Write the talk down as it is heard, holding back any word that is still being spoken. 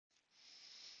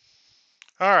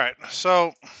Alright,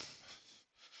 so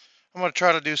I'm going to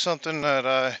try to do something that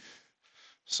I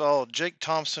saw Jake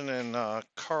Thompson and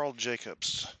Carl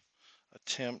Jacobs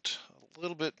attempt. A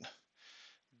little bit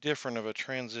different of a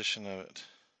transition of it.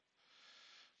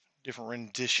 Different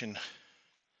rendition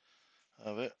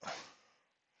of it.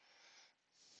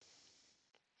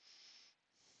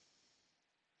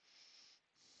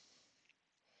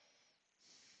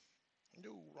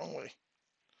 No, wrong way.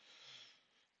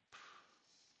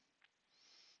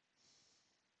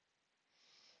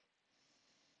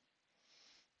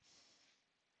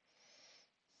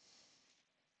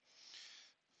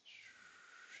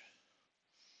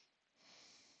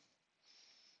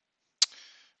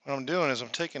 What I'm doing is I'm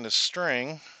taking this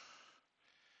string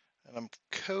and I'm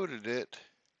coated it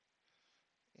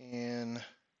in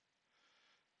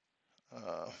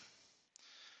uh,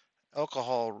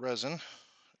 alcohol resin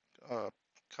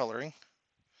coloring.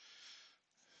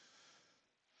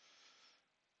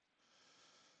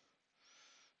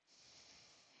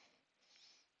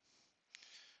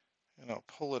 And I'll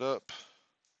pull it up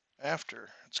after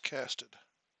it's casted.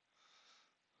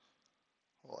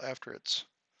 Well, after it's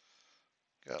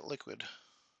got liquid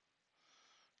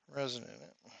resin in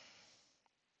it.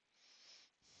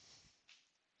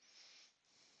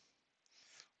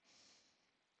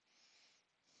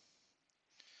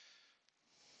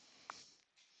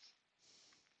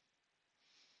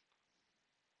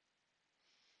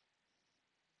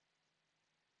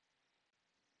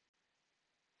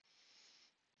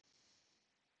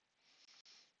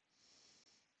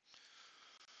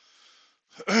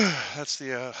 That's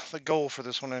the goal for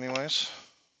this one anyways.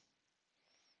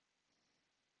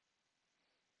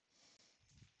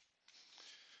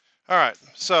 Alright,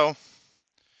 so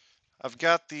I've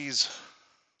got these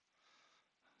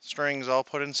strings all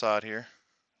put inside here.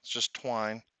 It's just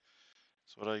twine.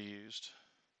 That's what I used.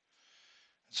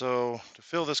 So to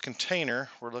fill this container,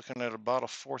 we're looking at about a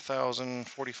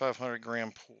 4,500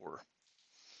 gram pour.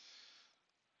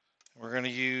 We're going to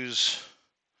use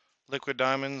Liquid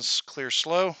Diamonds Clear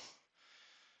Slow.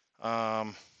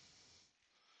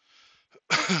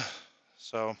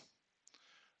 So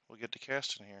we'll get to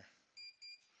casting here.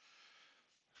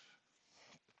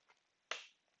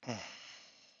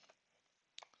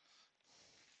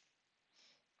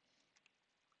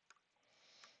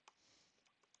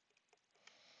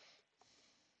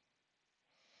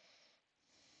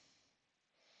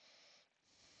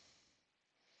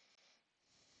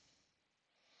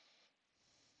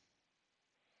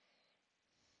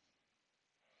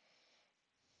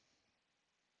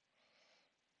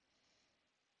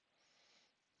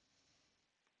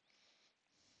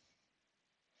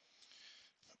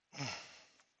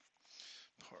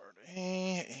 Part A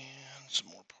and some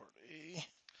more part A.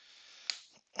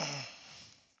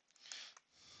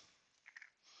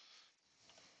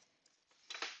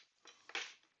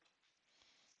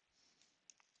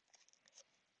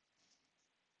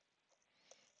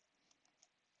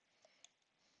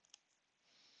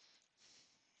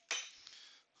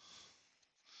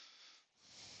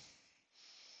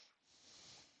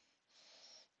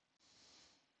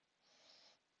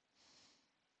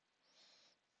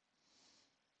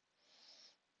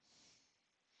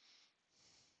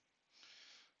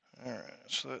 Alright,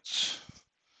 so that's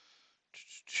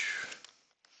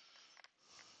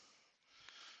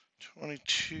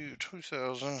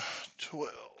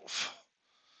 2012.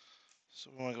 So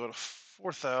we want to go to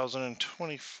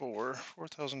 4,024,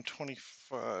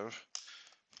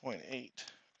 4,025.8,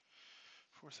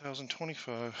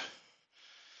 4,025.8.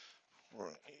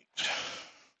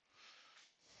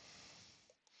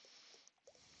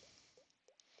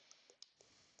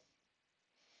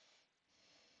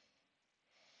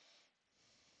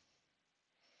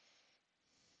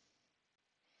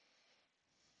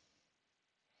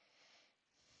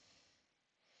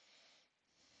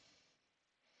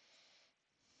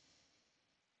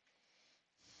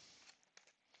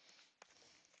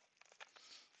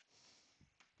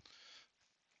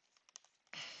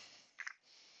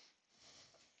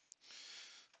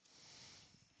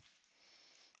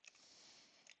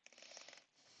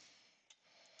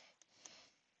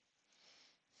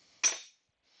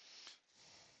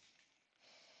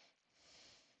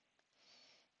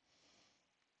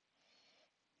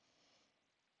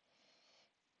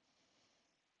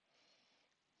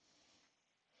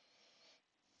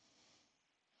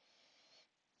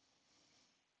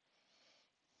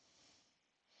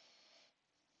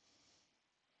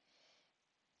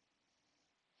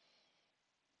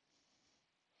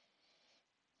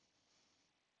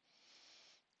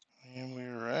 And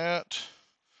we're at,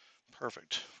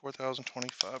 perfect,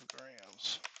 4,025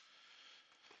 grams.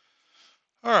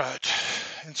 All right,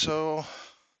 And so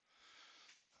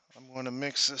I'm going to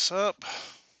mix this up.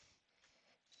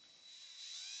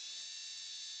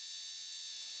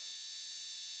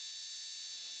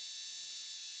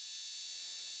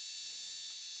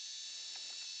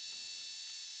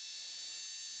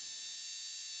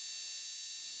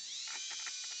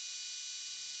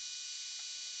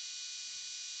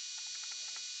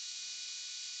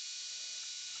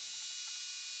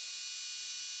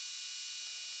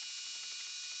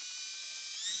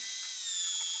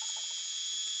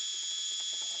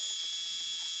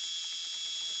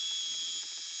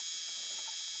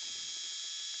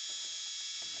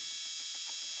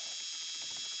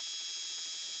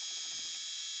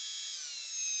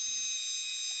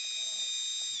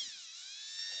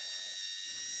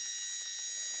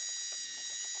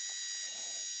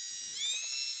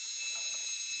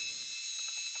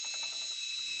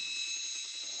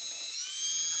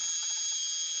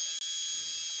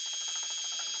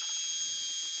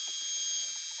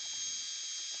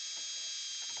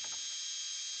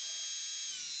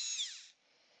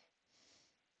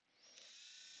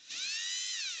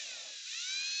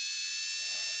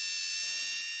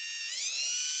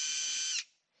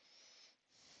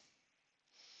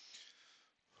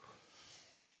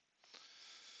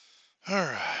 All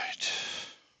right.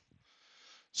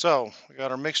 So we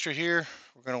got our mixture here.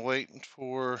 We're going to wait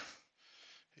for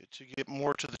it to get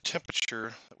more to the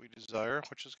temperature that we desire,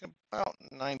 which is about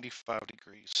 95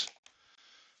 degrees,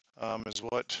 is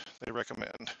what they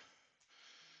recommend.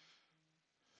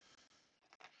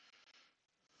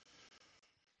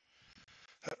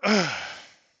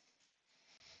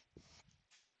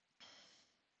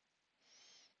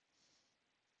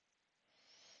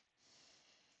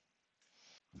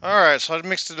 All right, so I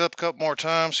mixed it up a couple more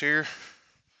times here.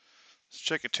 Let's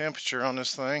check the temperature on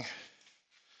this thing.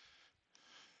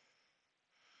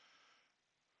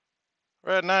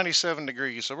 We're at 97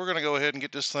 degrees, so we're going to go ahead and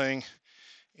get this thing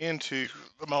into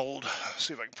the mold.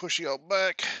 See if I can push y'all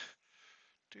back.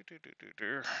 So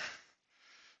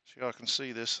y'all can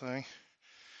see this thing.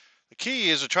 The key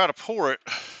is to try to pour it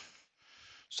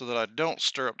so that I don't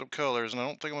stir up the colors, and I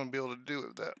don't think I'm going to be able to do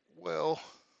it that well.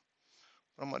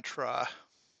 But I'm going to try.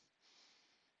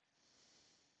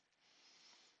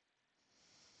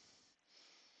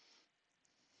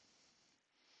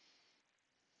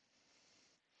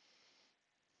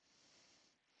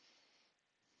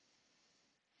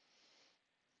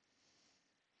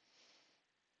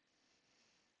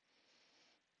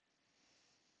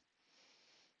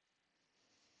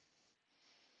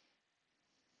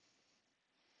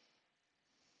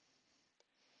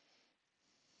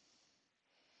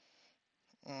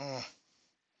 I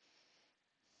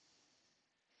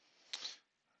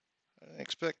didn't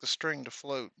expect the string to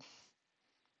float.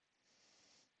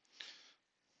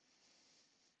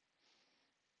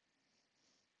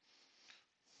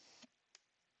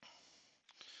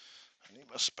 I need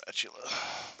my spatula.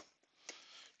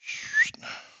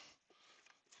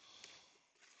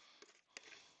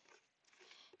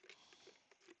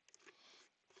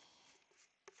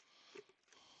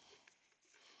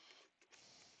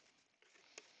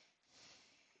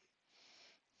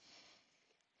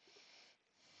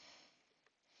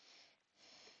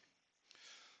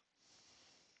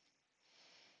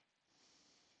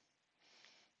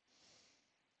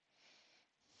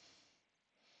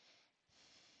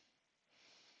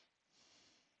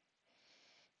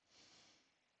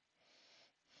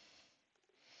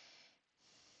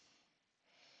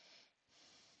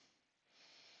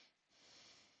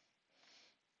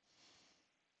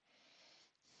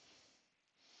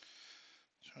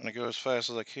 Trying to go as fast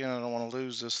as I can. I don't want to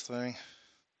lose this thing.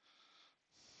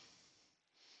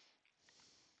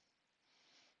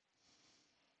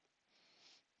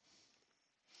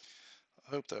 I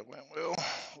hope that went well.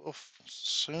 We'll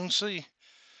soon see.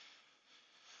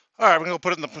 All right, we're gonna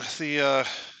put it in the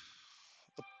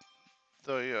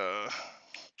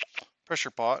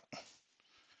pressure pot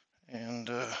and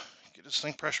get this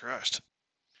thing pressurized.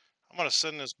 I'm gonna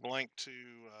send this blank to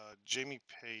Jamie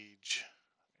Page.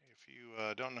 If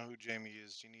you don't know who Jamie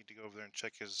is, you need to go over there and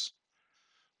check his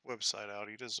website out.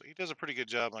 He does a pretty good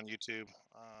job on YouTube.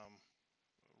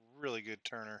 Really good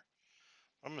turner.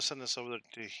 I'm gonna send this over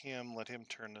to him. Let him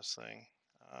turn this thing.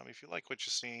 If you like what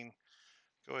you've seen,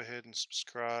 go ahead and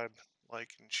subscribe,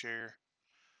 like, and share.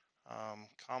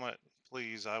 Comment,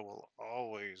 please. I will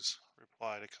always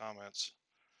reply to comments.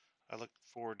 I look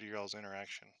forward to y'all's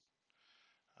interaction.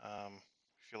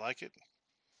 If you like it,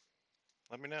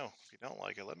 let me know. If you don't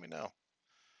like it, let me know.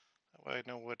 That way I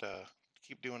know what to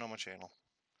keep doing on my channel.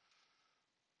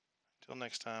 Until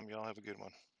next time, y'all have a good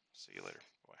one. See you later.